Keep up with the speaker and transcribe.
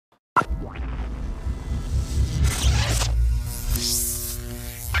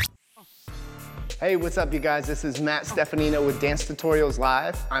Hey, what's up, you guys? This is Steffanina with Dance Tutorials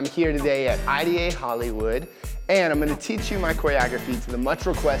Live. I'm here today at IDA Hollywood, and I'm going to teach you my choreography to the much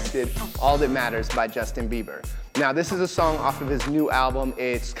requested All That Matters by Justin Bieber. Now, this is a song off of his new album.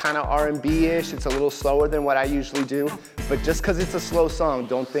 It's kind of R&B-ish. It's a little slower than what I usually do, but just because it's a slow song,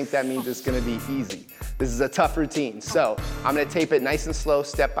 don't think that means it's going to be easy. This is a tough routine, so I'm going to tape it nice and slow,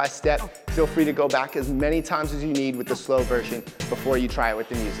 step by step. Feel free to go back as many times as you need with the slow version before you try it with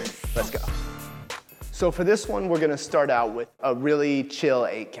the music. Let's go. So for this one, we're gonna start out with a really chill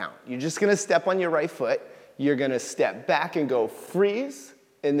 8 count. You're just gonna step on your right foot, you're gonna step back and go freeze,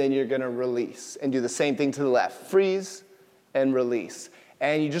 and then you're gonna release. And do the same thing to the left, freeze and release.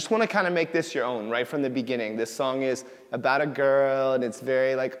 And you just wanna kinda make this your own right from the beginning. This song is about a girl, and it's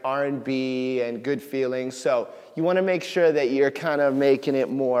very like R&B and good feelings. So you wanna make sure that you're kind of making it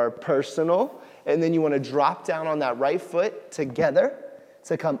more personal. And then you wanna drop down on that right foot together.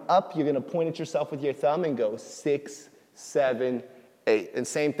 To come up, you're gonna point at yourself with your thumb and go 6, 7, 8. And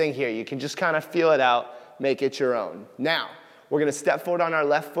same thing here, you can just kind of feel it out, make it your own. Now, we're gonna step forward on our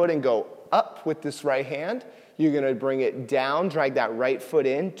left foot and go up with this right hand. You're gonna bring it down, drag that right foot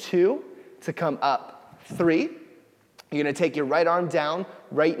in, 2, to come up, 3. You're gonna take your right arm down,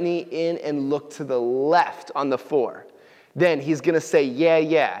 right knee in, and look to the left on the 4. Then he's gonna say, yeah,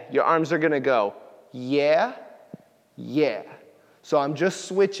 yeah. Your arms are gonna go, yeah, yeah. So I'm just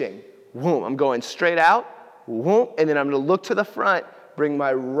switching, whoom, I'm going straight out, whoom, and then I'm gonna look to the front, bring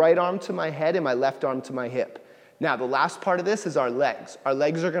my right arm to my head and my left arm to my hip. Now the last part of this is our legs. Our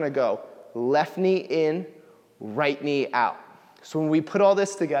legs are gonna go left knee in, right knee out. So when we put all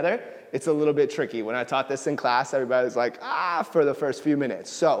this together, it's a little bit tricky. When I taught this in class, everybody was like, for the first few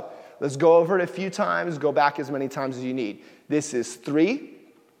minutes. So let's go over it a few times, go back as many times as you need. This is 3,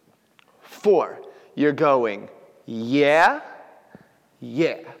 4. You're going, yeah,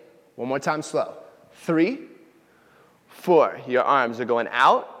 yeah. One more time slow. 3, 4. Your arms are going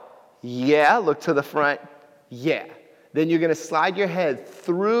out. Yeah. Look to the front. Yeah. Then you're going to slide your head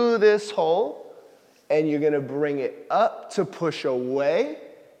through this hole, and you're going to bring it up to push away,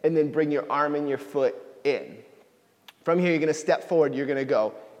 and then bring your arm and your foot in. From here, you're going to step forward. You're going to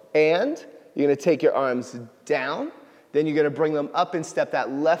go, and you're going to take your arms down. Then you're going to bring them up and step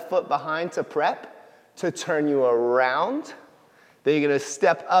that left foot behind to prep to turn you around. Then you're gonna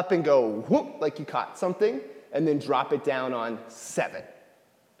step up and go whoop, like you caught something, and then drop it down on 7.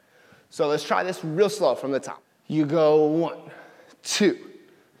 So let's try this real slow from the top. You go 1, 2,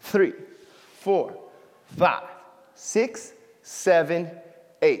 3, 4, 5, 6, 7,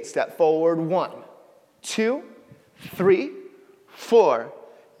 8. Step forward, 1, 2, 3, 4.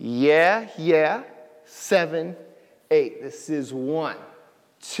 Yeah, yeah, 7, 8. This is 1,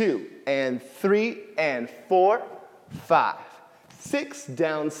 2, and 3, and 4, 5. 6,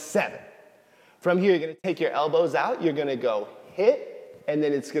 down 7. From here, you're gonna take your elbows out, you're gonna go hit, and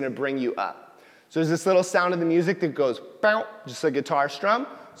then it's gonna bring you up. So there's this little sound in the music that goes bounce, just a guitar strum.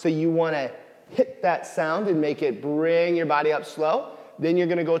 So you wanna hit that sound and make it bring your body up slow. Then you're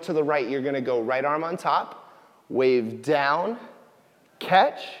gonna go to the right. You're gonna go right arm on top, wave down,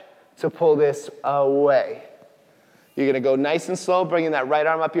 catch, to pull this away. You're gonna go nice and slow, bringing that right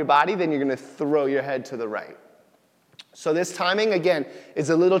arm up your body, then you're gonna throw your head to the right. So this timing, again, is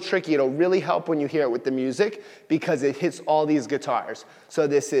a little tricky. It'll really help when you hear it with the music because it hits all these guitars. So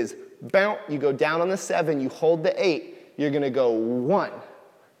this is bounce, you go down on the 7, you hold the 8, you're gonna go 1,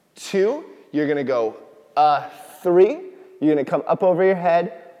 2, you're gonna go 3, you're gonna come up over your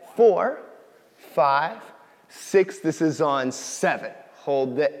head, 4, 5, 6, this is on 7,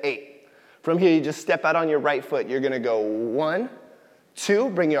 hold the 8. From here, you just step out on your right foot, you're gonna go 1, 2,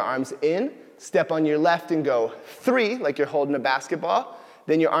 bring your arms in, step on your left and go 3, like you're holding a basketball.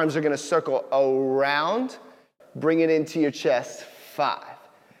 Then your arms are gonna circle around, bring it into your chest, 5.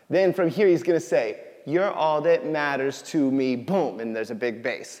 Then from here, he's gonna say, you're all that matters to me, boom, and there's a big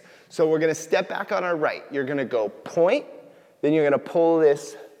bass. So we're gonna step back on our right. You're gonna go point, then you're gonna pull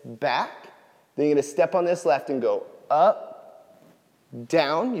this back, then you're gonna step on this left and go up,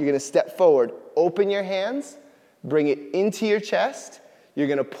 down. You're gonna step forward, open your hands, bring it into your chest. You're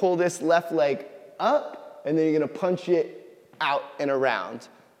gonna pull this left leg up, and then you're gonna punch it out and around,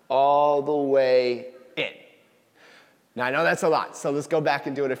 all the way in. Now, I know that's a lot, so let's go back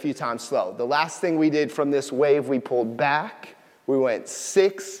and do it a few times slow. The last thing we did from this wave, we pulled back. We went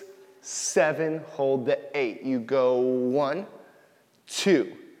 6, 7, hold the 8. You go 1,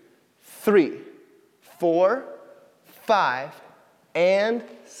 2, 3, 4, 5, and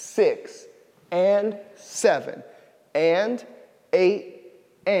 6, and 7, and 8,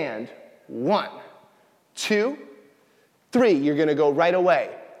 and 1, 2, 3. You're gonna go right away,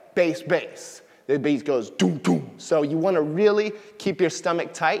 bass, bass. The beat goes doom, doom. So you want to really keep your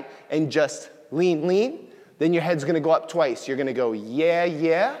stomach tight and just lean, lean. Then your head's going to go up twice. You're going to go yeah,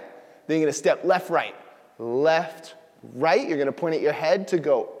 yeah. Then you're going to step left, right. Left, right. You're going to point at your head to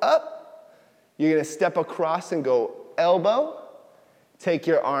go up. You're going to step across and go elbow. Take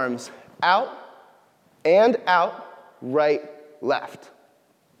your arms out and out, right, left.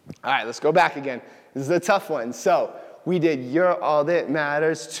 All right, let's go back again. This is a tough one. So we did You're All That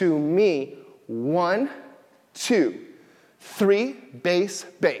Matters to Me. 1, 2, 3, bass,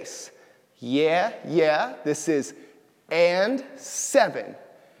 bass. Yeah, yeah. This is and 7,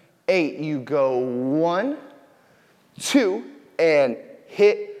 8. You go 1, 2, and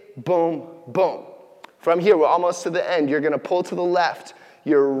hit, boom, boom. From here, we're almost to the end. You're going to pull to the left.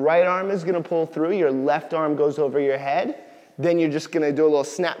 Your right arm is going to pull through. Your left arm goes over your head. Then you're just going to do a little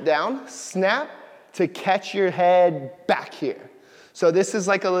snap down, snap to catch your head back here. So this is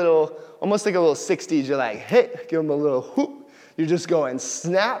like a little, almost like a little 60s. You're like, hit, give them a little whoop. You're just going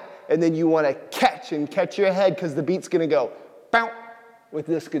snap, and then you want to catch your head because the beat's going to go bow with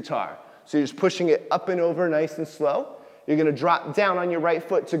this guitar. So you're just pushing it up and over nice and slow. You're going to drop down on your right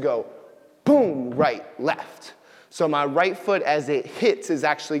foot to go boom, right, left. So my right foot as it hits is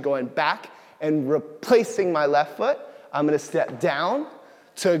actually going back and replacing my left foot. I'm going to step down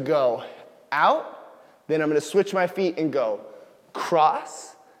to go out. Then I'm going to switch my feet and go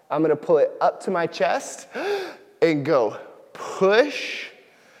cross. I'm going to pull it up to my chest and go push,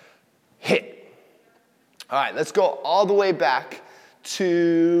 hit. All right, let's go all the way back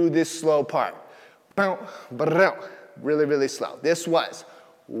to this slow part. Really, really slow. This was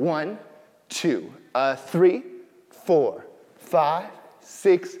 1, 2, 3, 4, 5,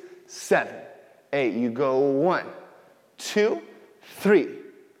 6, 7, 8. You go 1, 2, 3,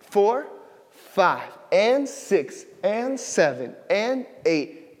 4, 5, and 6, and 7, and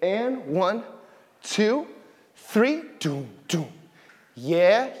 8, and 1, 2, 3, doom, doom.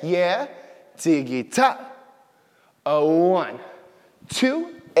 Yeah, yeah, diggy top. A 1,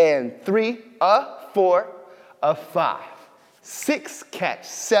 2, and 3, a 4, a 5, 6, catch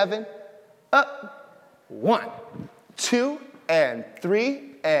 7, up, 1, 2, and 3,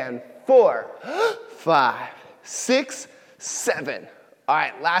 and 4, 5, 6, 7. All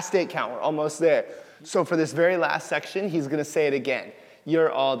right, last 8 count. We're almost there. So for this very last section, he's going to say it again.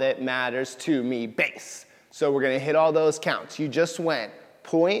 You're all that matters to me, bass. So we're going to hit all those counts. You just went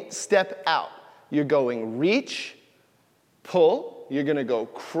point, step out. You're going reach, pull. You're going to go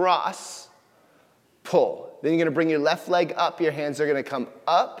cross, pull. Then you're going to bring your left leg up. Your hands are going to come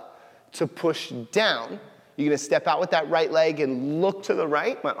up to push down. You're going to step out with that right leg and look to the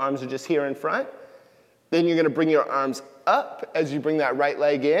right. My arms are just here in front. Then you're going to bring your arms up as you bring that right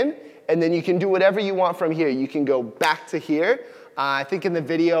leg in. And then you can do whatever you want from here. You can go back to here. I think in the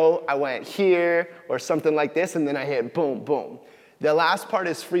video I went here or something like this, and then I hit boom, boom. The last part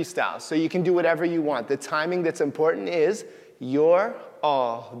is freestyle, so you can do whatever you want. The timing that's important is you're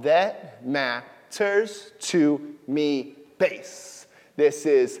all that matters to me, bass. This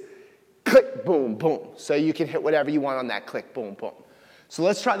is click, boom, boom. So you can hit whatever you want on that click, boom, boom. So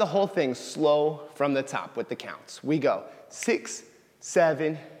let's try the whole thing slow from the top with the counts. We go 6,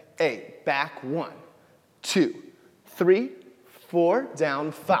 7, 8. Back 1, 2, 3, 4.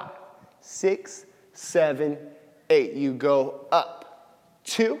 Down 5, 6, 7, 8. You go up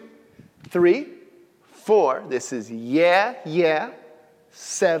 2, 3, 4. This is yeah, yeah.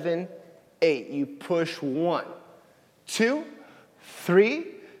 7, 8. You push 1, 2, 3.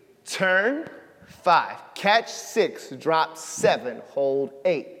 Turn 5. Catch 6. Drop 7. Hold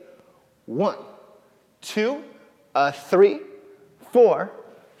 8. 1, 2, 3, 4,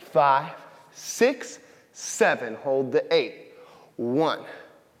 5, 6, 7. Hold the 8. 1,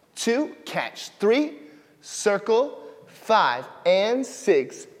 2. Catch 3. Circle 5 and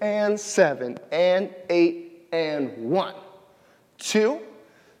 6 and 7 and 8 and 1, 2,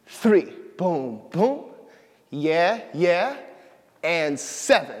 3. Boom, boom. Yeah, yeah. And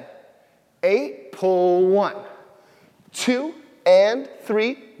 7, 8. Pull 1, 2, and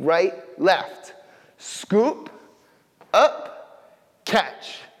 3. Right, left. Scoop, up,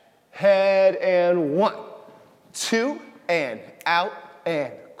 catch. Head and 1, 2, and out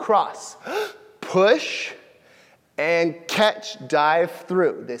and cross. Push and catch, dive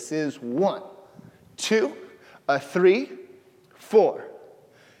through. This is 1, 2, 3, 4.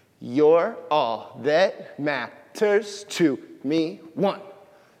 You're all that matters to me. 1,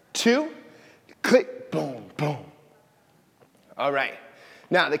 2, click, boom, boom. All right.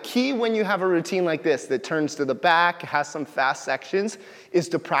 Now, the key when you have a routine like this that turns to the back, has some fast sections, is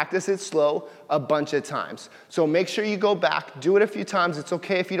to practice it slow a bunch of times. So make sure you go back, do it a few times. It's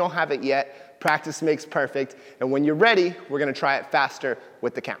okay if you don't have it yet. Practice makes perfect. And when you're ready, we're gonna try it faster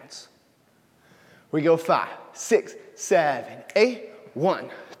with the counts. We go 5, 6, 7, 8, 1,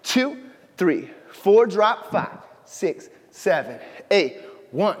 2, 3, 4, drop 5, 6, 7, 8,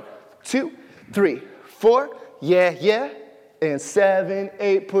 1, 2, 3, 4, yeah, and 7,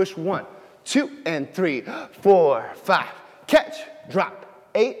 8, push 1, 2, and 3, 4, 5, catch, drop,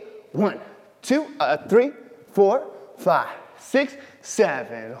 8, 1, 2, 3, 4, 5, 6,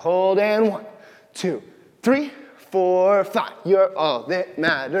 7, hold and 1, 2, 3, 4, 5, you're all that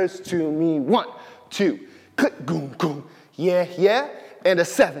matters to me, 1, 2, click, boom, boom, yeah, and a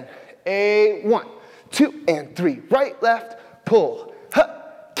 7, 8, 1, 2, and 3, right, left, pull,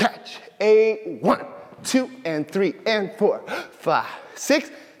 catch, 8, 1, 2, and 3, and 4, 5,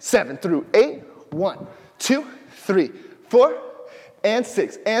 6, 7 through 8, 1, 2, 3, 4, and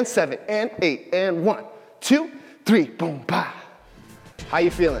 6, and 7, and 8, and 1, 2, 3, boom, bah. How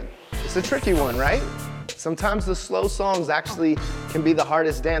you feeling? It's a tricky one, right? Sometimes the slow songs actually can be the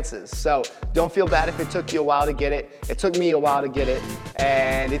hardest dances. So don't feel bad if it took you a while to get it. It took me a while to get it.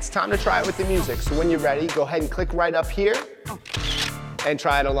 And it's time to try it with the music. So when you're ready, go ahead and click right up here and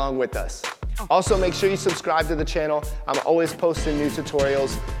try it along with us. Also, make sure you subscribe to the channel. I'm always posting new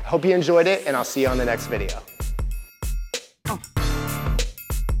tutorials. Hope you enjoyed it, and I'll see you on the next video.